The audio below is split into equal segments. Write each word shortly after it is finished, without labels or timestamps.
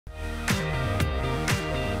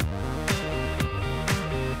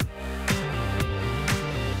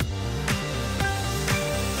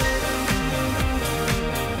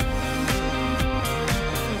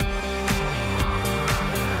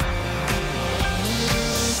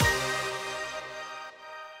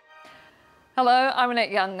Hello, I'm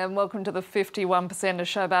Annette Young and welcome to the 51%, a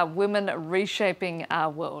show about women reshaping our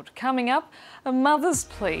world. Coming up, a mother's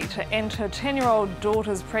plea to end her 10-year-old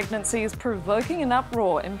daughter's pregnancy is provoking an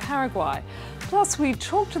uproar in Paraguay. Plus, we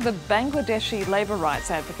talk to the Bangladeshi labour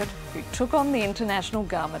rights advocate who took on the international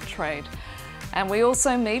garment trade. And we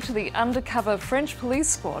also meet the undercover French police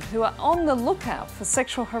squad who are on the lookout for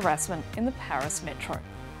sexual harassment in the Paris metro.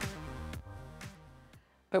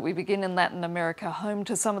 But we begin in Latin America, home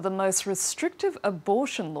to some of the most restrictive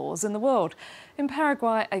abortion laws in the world. In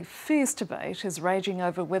Paraguay, a fierce debate is raging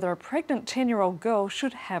over whether a pregnant 10-year-old girl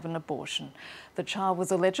should have an abortion. The child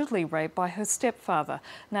was allegedly raped by her stepfather.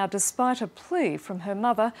 Now, despite a plea from her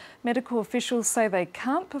mother, medical officials say they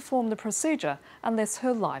can't perform the procedure unless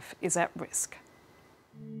her life is at risk.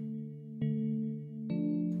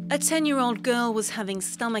 A 10-year-old girl was having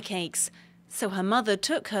stomach aches, so her mother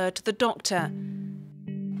took her to the doctor.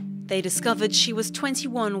 They discovered she was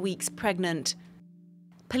 21 weeks pregnant.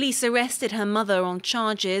 Police arrested her mother on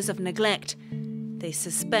charges of neglect. They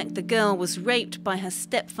suspect the girl was raped by her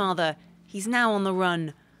stepfather. He's now on the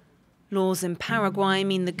run. Laws in Paraguay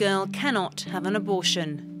mean the girl cannot have an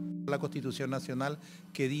abortion. Our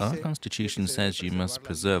constitution says you must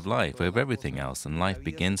preserve life over everything else, and life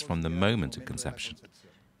begins from the moment of conception.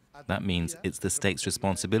 That means it's the state's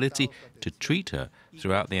responsibility to treat her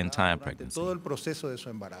throughout the entire pregnancy. The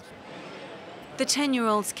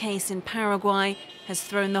 10-year-old's case in Paraguay has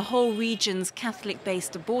thrown the whole region's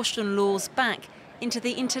Catholic-based abortion laws back into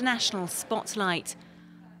the international spotlight.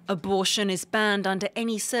 Abortion is banned under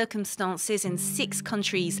any circumstances in 6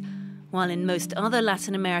 countries, while in most other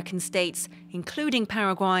Latin American states, including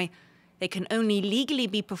Paraguay, they can only legally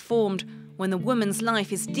be performed when the woman's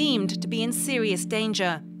life is deemed to be in serious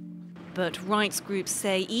danger. But rights groups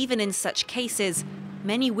say even in such cases,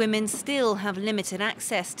 many women still have limited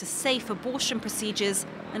access to safe abortion procedures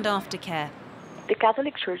and aftercare. The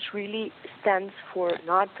Catholic Church really stands for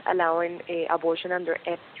not allowing abortion under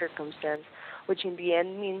any circumstance, which in the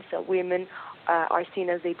end means that women are seen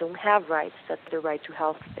as they don't have rights, that the right to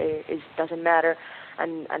health doesn't matter,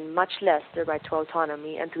 and much less the right to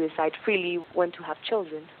autonomy and to decide freely when to have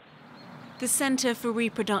children. The Center for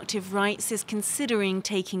Reproductive Rights is considering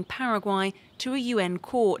taking Paraguay to a UN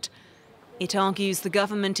court. It argues the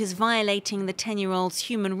government is violating the 10-year-old's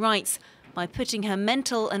human rights by putting her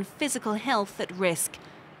mental and physical health at risk.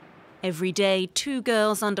 Every day, 2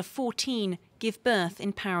 girls under 14 give birth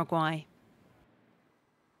in Paraguay.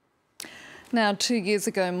 Now, 2 years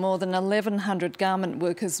ago, more than 1,100 garment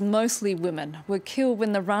workers, mostly women, were killed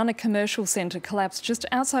when the Rana Commercial Centre collapsed just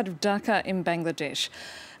outside of Dhaka in Bangladesh.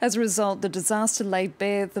 As a result, the disaster laid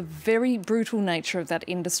bare the very brutal nature of that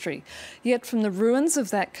industry. Yet from the ruins of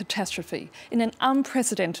that catastrophe, in an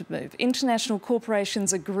unprecedented move, international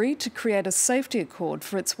corporations agreed to create a safety accord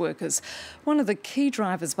for its workers. One of the key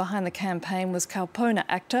drivers behind the campaign was Kalpona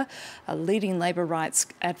Akter, a leading labour rights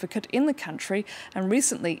advocate in the country, and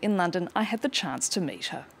recently in London I had the chance to meet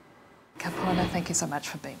her. Kalpona, thank you so much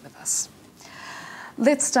for being with us.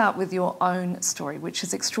 Let's start with your own story, which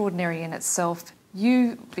is extraordinary in itself.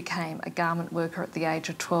 You became a garment worker at the age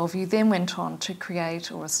of 12. You then went on to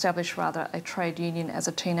create, or establish rather, a trade union as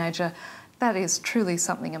a teenager. That is truly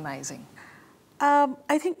something amazing.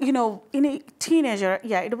 I think, in a teenager,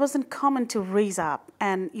 it wasn't common to raise up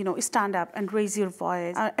and, stand up and raise your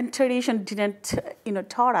voice. And tradition didn't,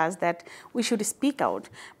 taught us that we should speak out.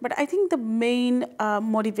 But I think the main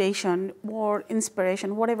motivation or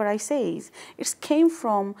inspiration, whatever I say, it came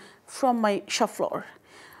from my shop floor,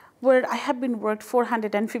 where I have been worked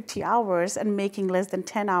 450 hours and making less than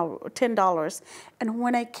 $10. And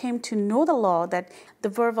when I came to know the law that the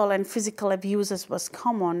verbal and physical abuses was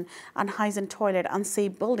common, unhygiene toilet,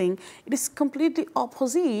 unsafe building, it is completely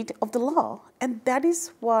opposite of the law. And that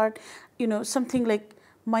is what, something like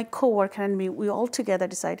my coworker and me, we all together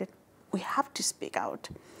decided we have to speak out.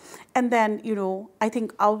 And then, I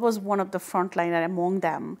think I was one of the frontliner among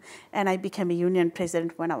them, and I became a union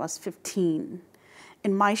president when I was 15.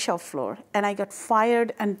 In my shop floor, and I got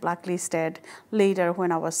fired and blacklisted later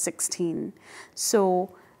when I was 16.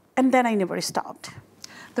 And then I never stopped.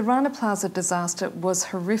 The Rana Plaza disaster was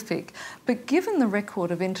horrific, but given the record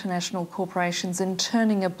of international corporations in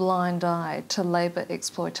turning a blind eye to labour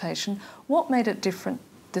exploitation, what made it different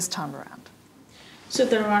this time around? So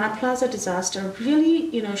the Rana Plaza disaster really,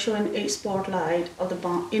 showing a spotlight of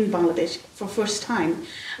in Bangladesh for first time.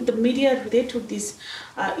 The media, they took these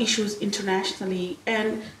issues internationally,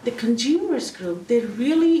 and the consumers group, they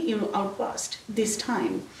really, outburst this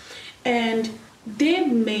time. And they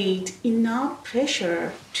made enough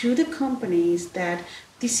pressure to the companies that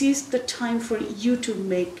this is the time for you to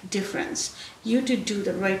make difference, you to do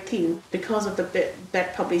the right thing. Because of the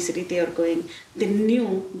bad publicity they are going, they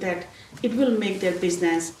knew that it will make their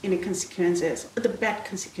business any consequences, the bad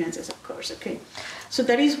consequences, of course, okay? So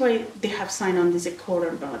that is why they have signed on this accord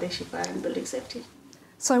on Bangladeshi fire and building safety.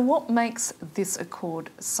 So what makes this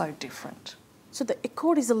accord so different? So the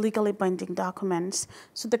accord is a legally binding document.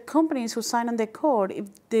 So the companies who sign on the accord, if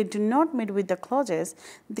they do not meet with the clauses,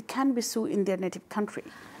 they can be sued in their native country.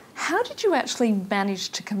 How did you actually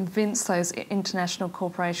manage to convince those international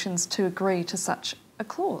corporations to agree to such a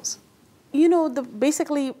clause? You know,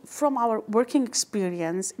 basically from our working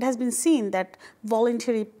experience, it has been seen that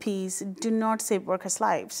voluntary pleas do not save workers'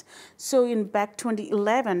 lives. So in back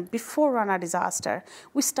 2011, before Rana disaster,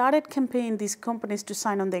 we started campaigning these companies to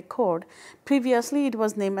sign on the accord. Previously, it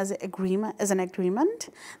was named as an agreement.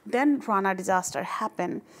 Then Rana disaster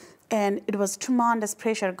happened. And it was tremendous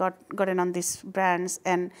pressure gotten on these brands,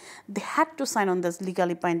 and they had to sign on this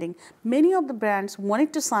legally binding. Many of the brands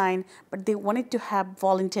wanted to sign, but they wanted to have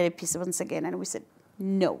voluntary peace once again, and we said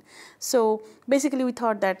no. So basically, we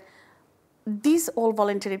thought that these all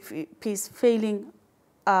voluntary peace failing,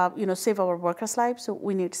 save our workers' lives. So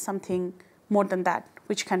we need something more than that,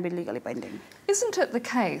 which can be legally binding. Isn't it the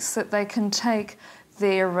case that they can take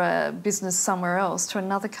their business somewhere else to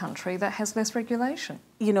another country that has less regulation?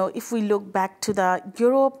 You know, if we look back to the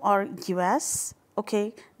Europe or US,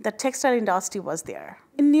 okay, the textile industry was there.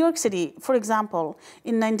 In New York City, for example,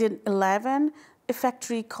 in 1911, a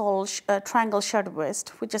factory called Triangle Shirtwaist,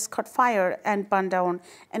 which just caught fire and burned down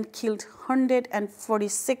and killed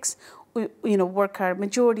 146 worker.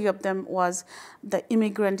 Majority of them was the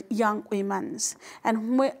immigrant young women.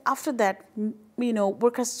 And after that,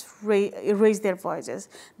 workers raised their voices.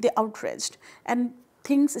 They outraged, and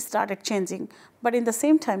things started changing. But in the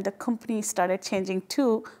same time, the company started changing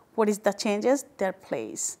too. What is the changes? Their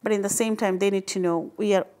place. But in the same time, they need to know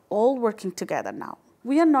we are all working together now.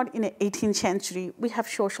 We are not in the 18th century. We have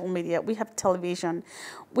social media. We have television.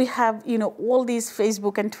 We have all these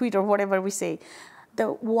Facebook and Twitter, whatever we say.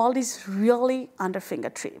 The world is really under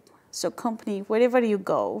fingertip. So company, wherever you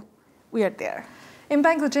go, we are there. In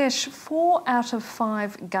Bangladesh, 4 out of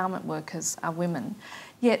 5 garment workers are women,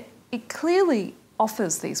 yet it clearly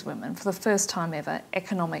offers these women, for the first time ever,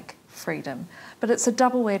 economic freedom. But it's a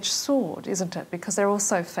double-edged sword, isn't it? Because they're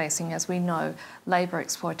also facing, as we know, labour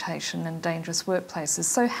exploitation and dangerous workplaces.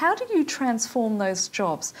 So how do you transform those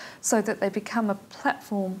jobs so that they become a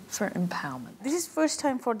platform for empowerment? This is first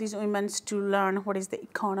time for these women to learn what is the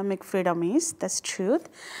economic freedom is. That's truth.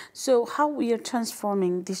 So how we are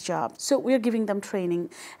transforming these jobs. So we are giving them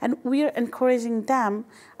training, and we are encouraging them.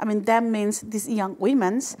 Them means these young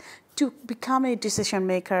women to become a decision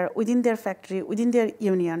maker within their factory, within their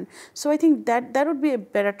union. So I think that would be a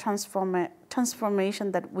better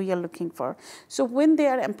transformation that we are looking for. So when they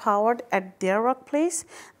are empowered at their workplace,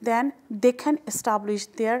 then they can establish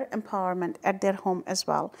their empowerment at their home as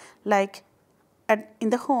well. Like in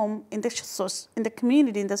the home, in the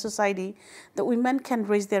community, in the society, the women can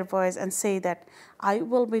raise their voice and say that I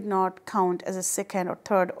will be not count as a second or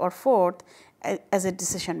third or fourth as a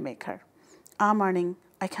decision maker. I'm earning.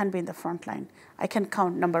 I can be in the front line. I can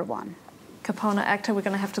count number 1. Kalpona Akter, we're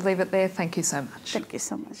going to have to leave it there. Thank you so much. Thank you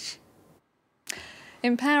so much.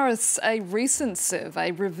 In Paris, a recent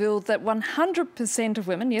survey revealed that 100% of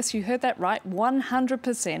women, yes, you heard that right,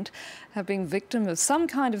 100% have been victim of some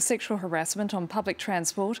kind of sexual harassment on public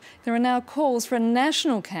transport. There are now calls for a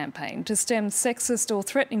national campaign to stem sexist or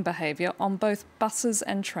threatening behaviour on both buses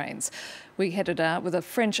and trains. We headed out with a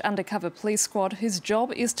French undercover police squad whose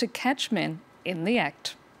job is to catch men in the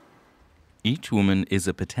act. Each woman is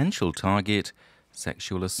a potential target.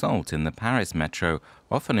 Sexual assault in the Paris metro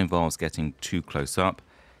often involves getting too close up.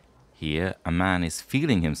 Here, a man is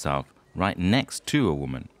feeling himself right next to a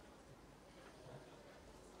woman.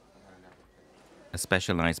 A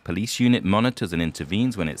specialized police unit monitors and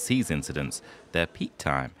intervenes when it sees incidents. Their peak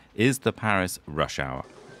time is the Paris rush hour.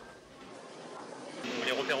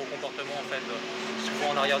 Les repères au comportement, en fait,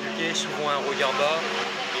 souvent en arrière du quai, souvent un regard bas,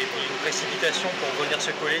 et puis une précipitation pour venir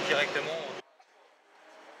se coller directement.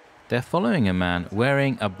 They're following a man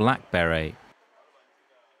wearing a black beret.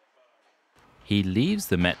 He leaves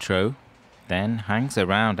the metro, then hangs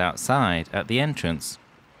around outside at the entrance.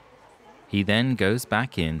 He then goes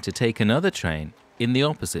back in to take another train in the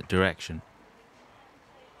opposite direction.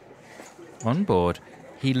 On board,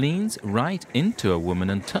 he leans right into a woman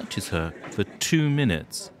and touches her for 2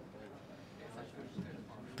 minutes.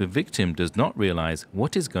 The victim does not realize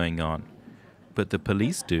what is going on, but the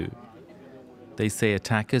police do. They say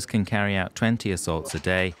attackers can carry out 20 assaults a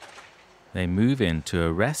day. They move in to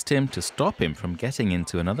arrest him to stop him from getting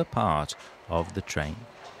into another part of the train.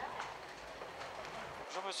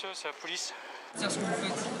 Bonjour monsieur, c'est la police. C'est ce que vous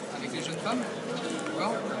faites avec les jeunes femmes,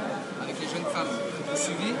 d'accord? Avec les jeunes femmes, vous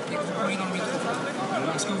suivez et vous courez dans le métro.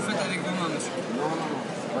 Qu'est-ce que vous faites avec vos mains, monsieur? Non.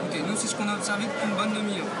 Écoutez, nous, c'est ce qu'on a observé depuis une bonne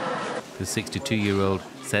demi-heure. The 62-year-old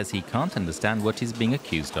says he can't understand what he's being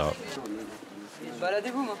accused of.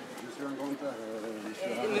 Baladez-vous, moi.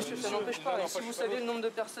 Monsieur, ça n'empêche pas. Si vous saviez le nombre de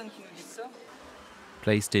personnes qui nous disent ça.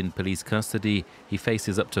 Placed in police custody, he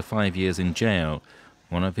faces up to 5 years in jail.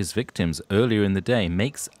 One of his victims earlier in the day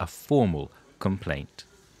makes a formal complaint.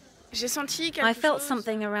 I felt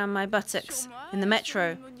something around my buttocks in the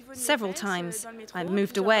metro several times. I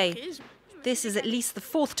moved away. This is at least the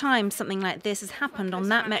 4th time something like this has happened on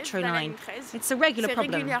that metro line. It's a regular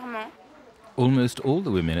problem. Almost all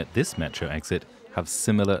the women at this metro exit have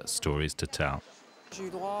similar stories to tell.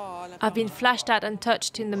 I've been flashed at and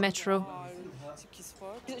touched in the metro.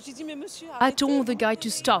 I told the guy to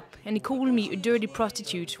stop, and he called me a dirty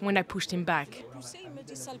prostitute when I pushed him back.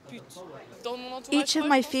 Each of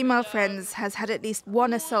my female friends has had at least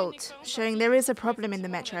one assault, showing there is a problem in the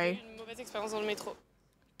metro.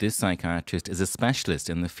 This psychiatrist is a specialist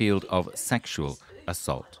in the field of sexual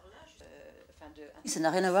assault.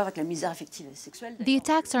 The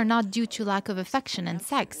attacks are not due to lack of affection and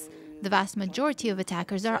sex. The vast majority of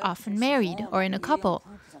attackers are often married or in a couple,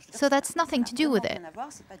 so that's nothing to do with it.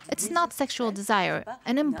 It's not sexual desire,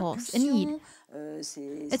 an impulse, a need.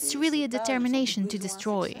 It's really a determination to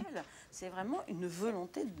destroy.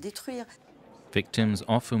 Victims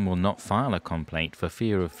often will not file a complaint for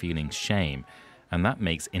fear of feeling shame, and that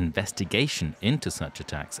makes investigation into such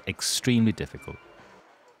attacks extremely difficult.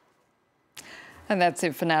 And that's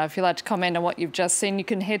it for now. If you'd like to comment on what you've just seen, you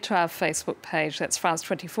can head to our Facebook page. That's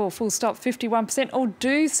France24 51%, or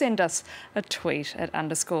do send us a tweet at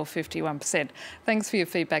 _51%. Thanks for your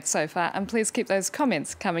feedback so far, and please keep those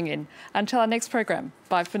comments coming in. Until our next program,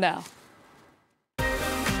 bye for now.